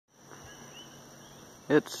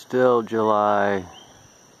It's still July,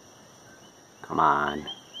 come on,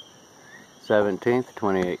 17th,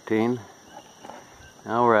 2018.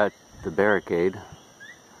 Now we're at the Barricade.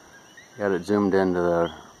 Got it zoomed into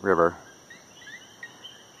the river.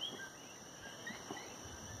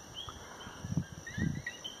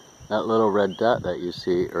 That little red dot that you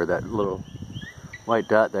see, or that little white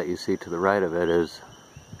dot that you see to the right of it, is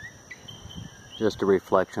just a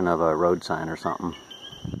reflection of a road sign or something.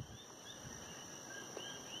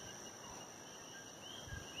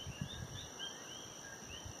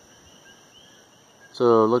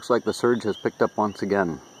 So it looks like the surge has picked up once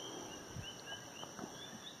again.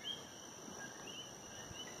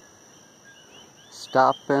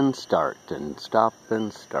 Stop and start, and stop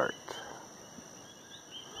and start.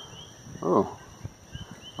 Oh,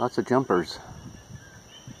 lots of jumpers.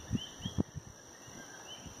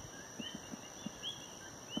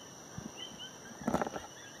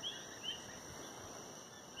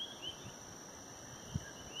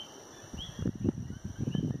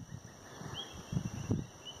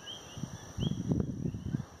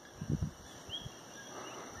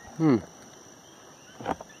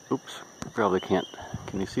 Oops, probably can't.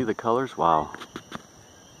 Can you see the colors? Wow.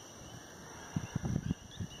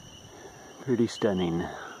 Pretty stunning.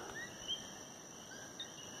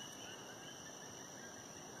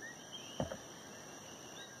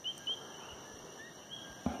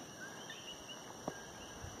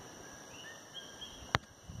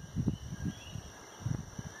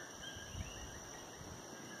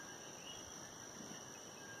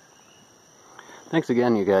 Thanks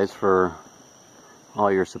again, you guys, for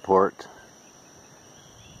all your support,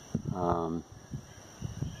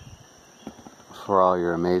 for all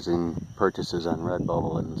your amazing purchases on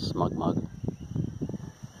Redbubble and SmugMug.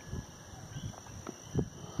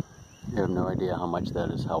 You have no idea how much that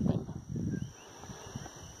is helping.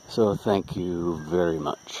 So thank you very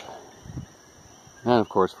much. And of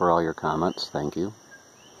course for all your comments, thank you.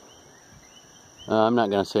 I'm not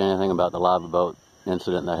going to say anything about the lava boat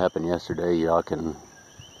incident that happened yesterday. Y'all can,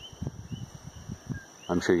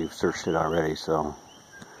 I'm sure you've searched it already, so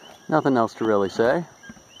nothing else to really say.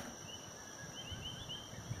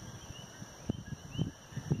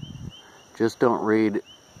 Just don't read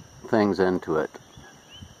things into it.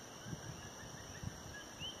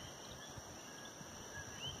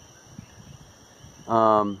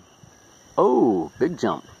 Oh, big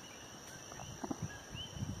jump.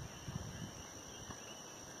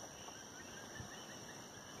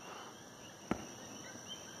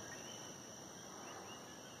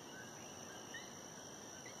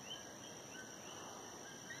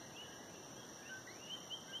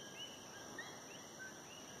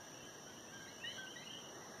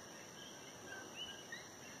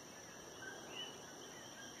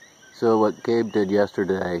 So what Gabe did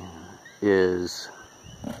yesterday is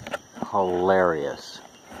hilarious,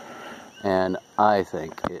 and I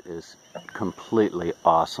think it is completely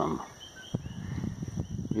awesome.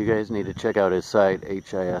 You guys need to check out his site,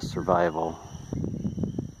 HIS Survival.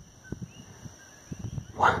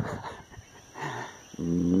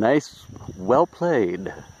 Nice, well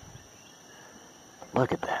played.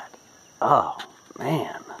 Look at that. Oh,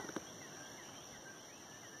 man.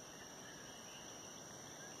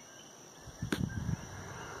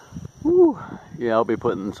 Whew. Yeah, I'll be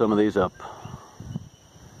putting some of these up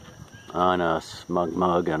on a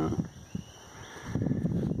SmugMug, and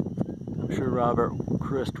I'm sure Robert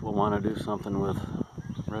Christ will want to do something with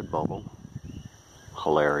Redbubble.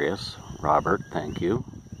 Hilarious. Robert, thank you.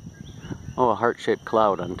 Oh, a heart-shaped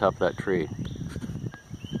cloud on top of that tree.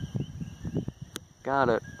 Got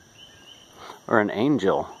it. Or an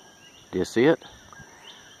angel. Do you see it?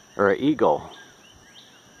 Or an eagle.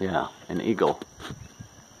 Yeah, an eagle.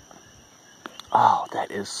 Oh,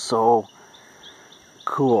 that is so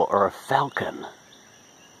cool. Or a falcon.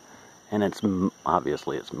 And it's,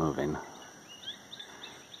 obviously it's moving.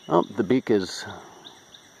 Oh, the beak is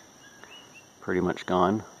pretty much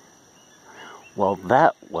gone. Well,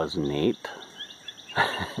 that was neat.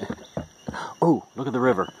 Oh, look at the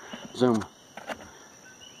river. Zoom.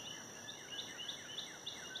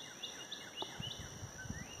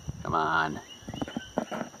 Come on.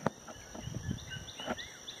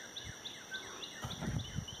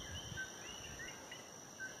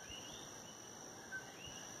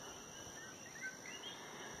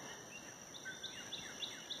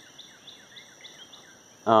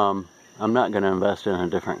 I'm not going to invest in a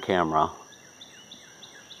different camera,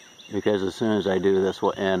 because as soon as I do, this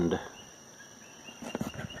will end.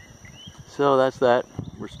 So that's that.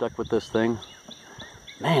 We're stuck with this thing.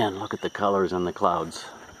 Man, look at the colors in the clouds.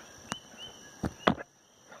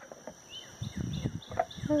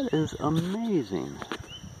 That is amazing.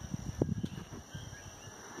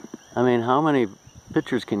 I mean, how many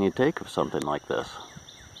pictures can you take of something like this?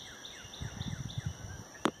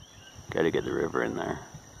 Gotta get the river in there.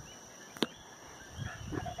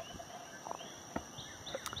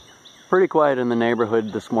 Pretty quiet in the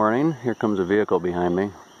neighborhood this morning. Here comes a vehicle behind me.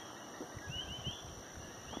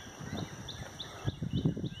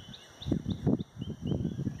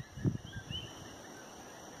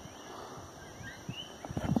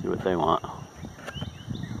 See what they want.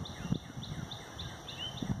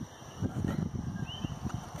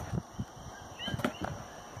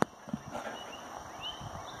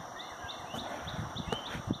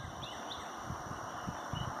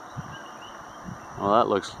 Well, that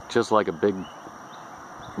looks just like a big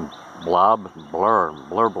blur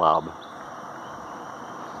blob.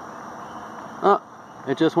 Oh,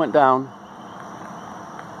 it just went down.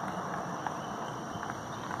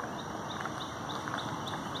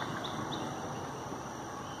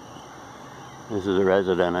 This is a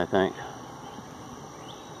resident, I think.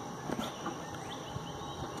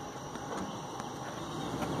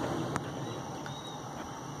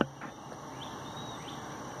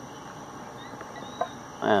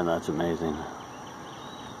 Man, that's amazing.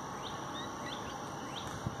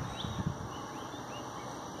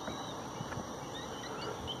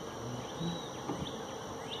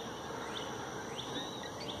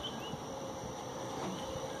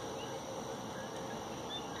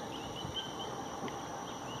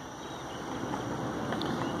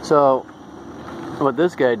 So, what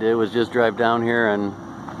this guy did was just drive down here and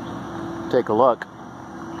take a look.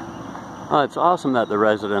 Well, it's awesome that the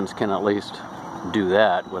residents can at least do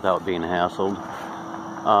that without being hassled.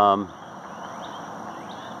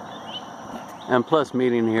 And plus,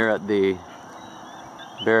 meeting here at the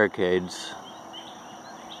barricades,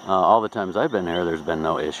 all the times I've been here, there's been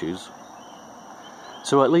no issues.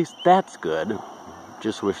 So at least that's good.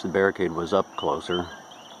 Just wish the barricade was up closer.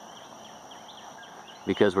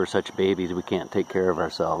 Because we're such babies, we can't take care of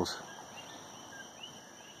ourselves.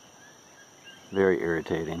 Very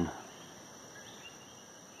irritating.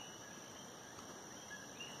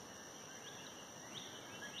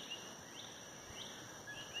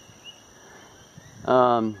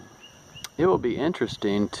 It will be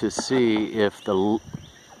interesting to see if the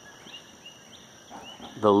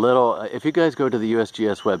little, if you guys go to the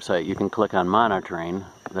USGS website, you can click on monitoring.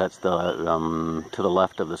 That's the to the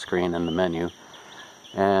left of the screen in the menu,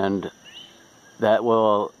 and that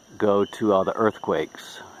will go to all the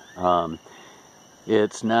earthquakes.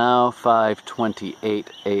 It's now 5:28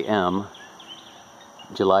 a.m.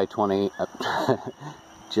 July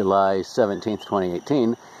 17th,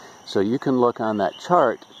 2018. So you can look on that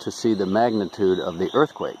chart to see the magnitude of the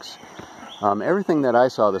earthquakes. Everything that I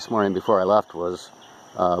saw this morning before I left was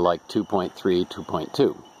like 2.3,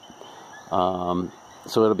 2.2.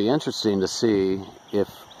 So it'll be interesting to see if,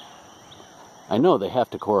 I know they have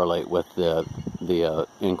to correlate with the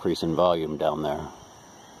increase in volume down there.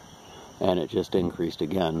 And it just increased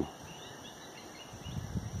again.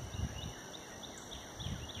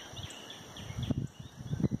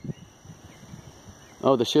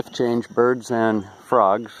 Oh, the shift change, birds and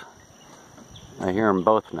frogs. I hear them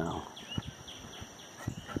both now.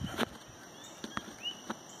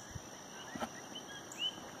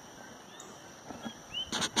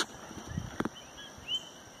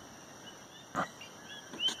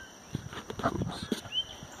 Oops.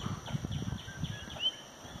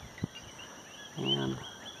 And,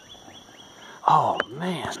 oh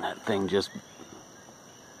man, that thing just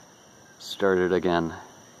started again.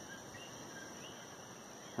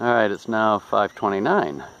 Alright, it's now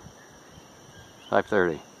 5:29,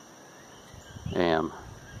 5:30 a.m.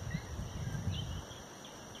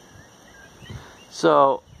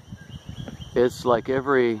 So, it's like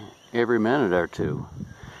every minute or two.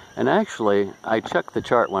 And actually, I checked the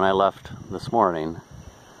chart when I left this morning,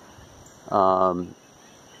 and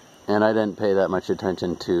I didn't pay that much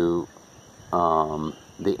attention to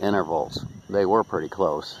the intervals. They were pretty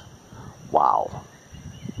close. Wow.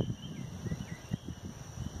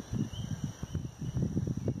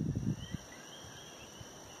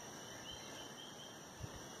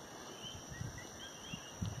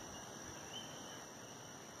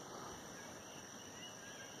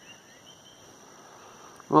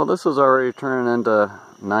 Well, this is already turning into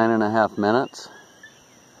 9.5 minutes.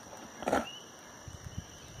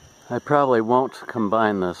 I probably won't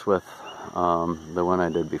combine this with the one I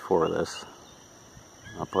did before this.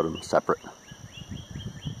 I'll put them separate.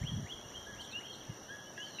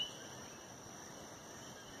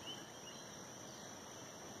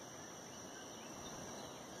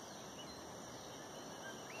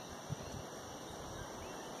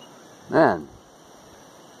 Man.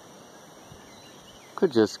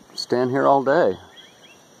 could just stand here all day.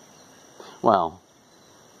 Well,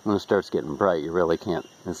 when it starts getting bright, you really can't.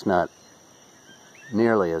 It's not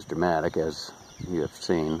nearly as dramatic as you have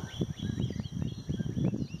seen.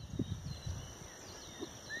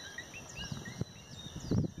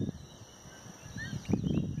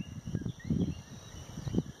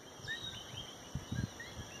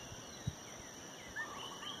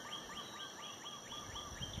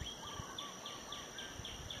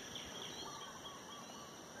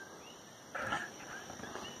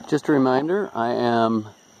 Just a reminder, I am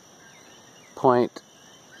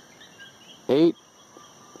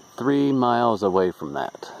 0.83 miles away from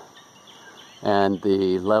that, and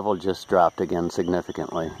the level just dropped again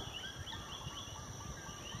significantly.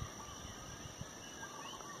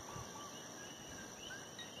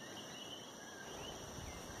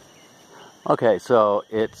 Okay, so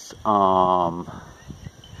it's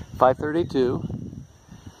 5:32.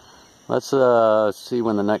 Let's see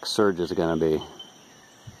when the next surge is going to be.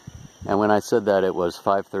 And when I said that, it was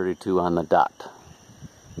 5:32 on the dot.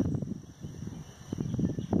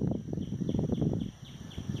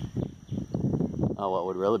 Oh, what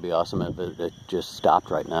would really be awesome if it just stopped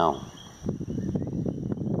right now.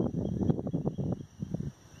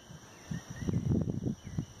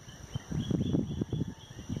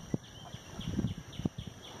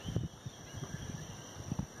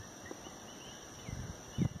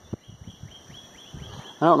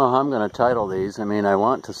 I don't know how I'm going to title these. I mean, I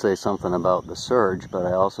want to say something about the surge, but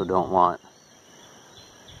I also don't want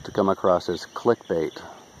to come across as clickbait.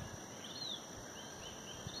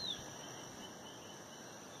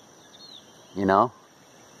 You know?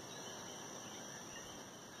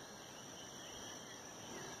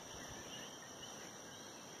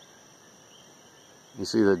 You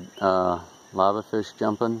see the lava fish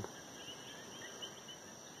jumping?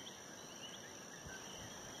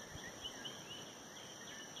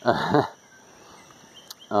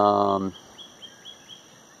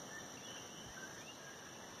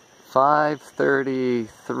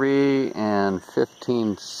 5:33 and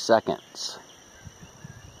 15 seconds.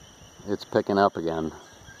 It's picking up again.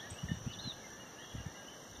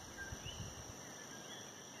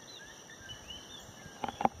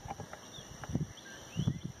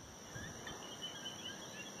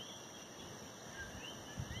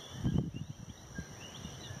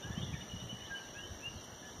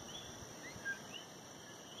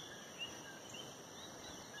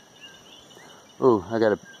 Oh, I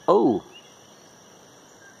got a, oh,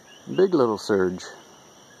 big little surge.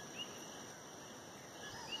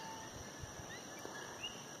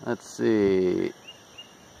 Let's see.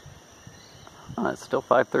 Oh, it's still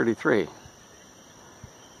 5:33.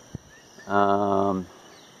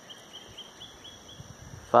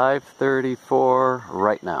 5:34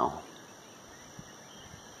 right now.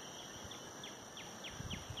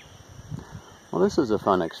 Well, this is a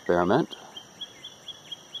fun experiment.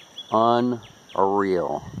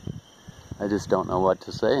 Unreal. I just don't know what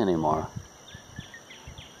to say anymore.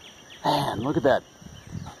 Man, look at that.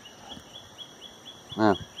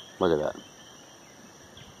 Look at that.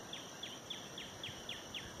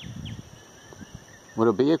 Would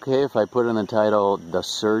it be okay if I put in the title, The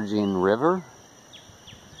Surging River?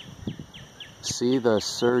 See the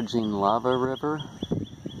surging lava river?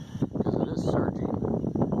 Because it is surging.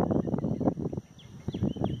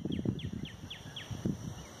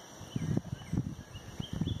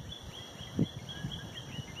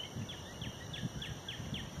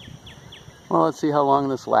 Well, let's see how long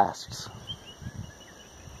this lasts.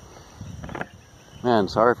 Man,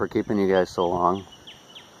 sorry for keeping you guys so long.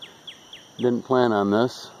 Didn't plan on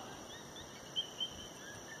this.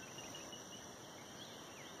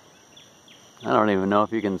 I don't even know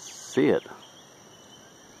if you can see it.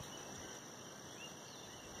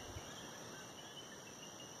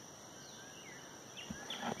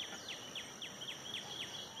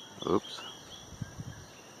 Oops.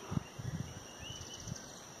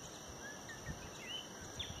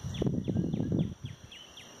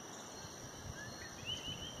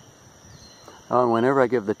 Oh, and whenever I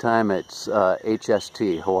give the time, it's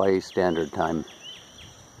HST, Hawaii Standard Time,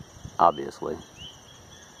 obviously.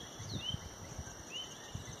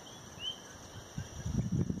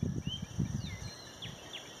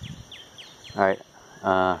 All right.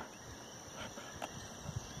 I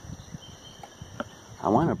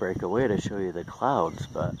want to break away to show you the clouds,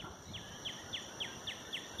 but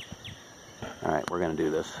all right, we're going to do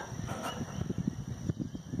this.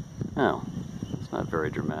 Oh, it's not very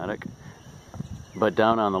dramatic. But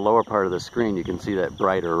down on the lower part of the screen, you can see that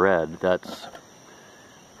brighter red. That's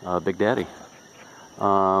Big Daddy.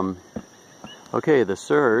 Okay, the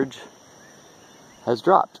surge has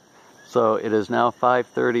dropped. So it is now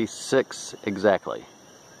 5:36 exactly.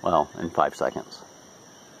 Well, in 5 seconds.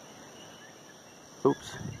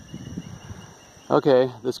 Oops.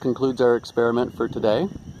 Okay, this concludes our experiment for today.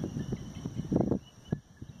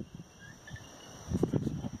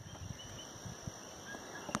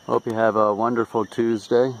 Hope you have a wonderful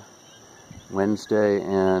Tuesday, Wednesday,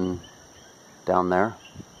 and down there.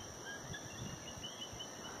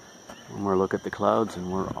 One more look at the clouds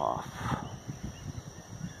and we're off.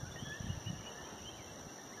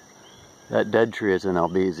 That dead tree is an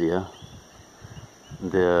albizia.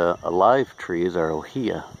 The alive trees are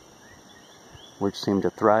ohia, which seem to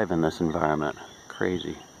thrive in this environment.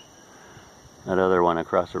 Crazy. That other one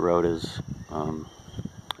across the road is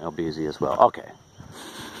albizia as well. Okay.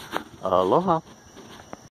 Aloha.